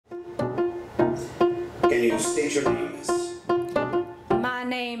state your name, miss? My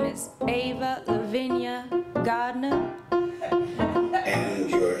name is Ava Lavinia Gardner. And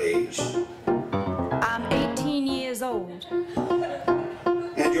your age? I'm 18 years old.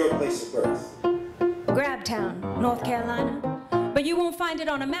 And your place of birth? Grabtown, North Carolina. But you won't find it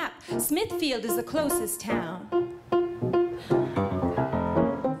on a map. Smithfield is the closest town.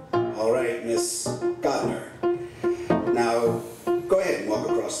 All right, Miss Gardner. Now, go ahead and walk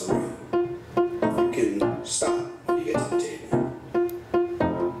across the room. You can stop when you get to the table.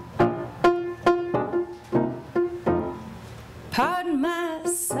 Pardon my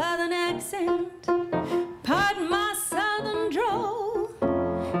southern accent, pardon my southern drawl.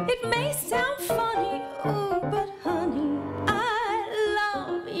 It may sound funny, ooh, but honey, I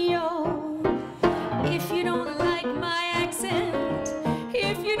love y'all. If you don't like my accent,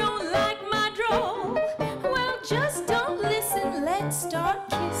 if you don't like my drawl, well, just don't listen, let's start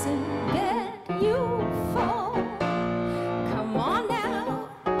kissing, bet you'll fall. Come on now,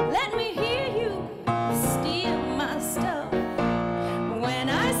 let me hear you steal my stuff. When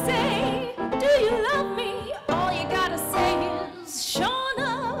I say, do you love me? All you gotta say is, sure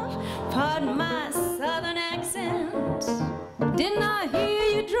enough. Pardon my southern accent. Didn't I hear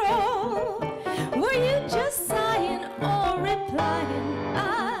you drawl? Were you just sighing or replying,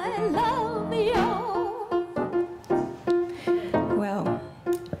 I love you? Well,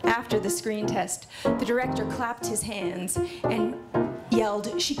 after the screen test, the director clapped his hands and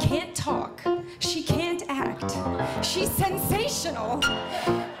yelled, she can't talk, she can't act, she's sensational.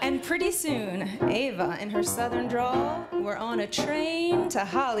 And pretty soon, Ava and her southern drawl were on a train to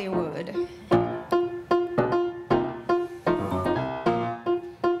Hollywood.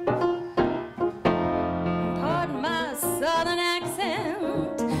 Pardon my southern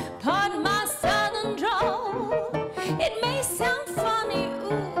accent, pardon my southern drawl. It may sound funny,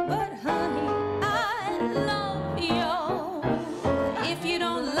 ooh, but honey, I love y'all. If you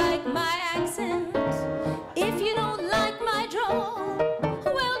don't like my accent, if you don't like my drawl,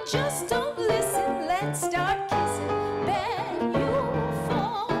 well, just don't listen, let's start kissing, bet you'll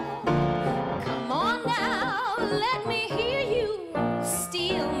fall. Come on now, let me hear you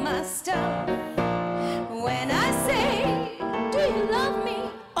steal my stuff. When I say, do you love me?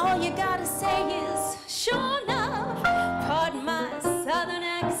 All you gotta say is,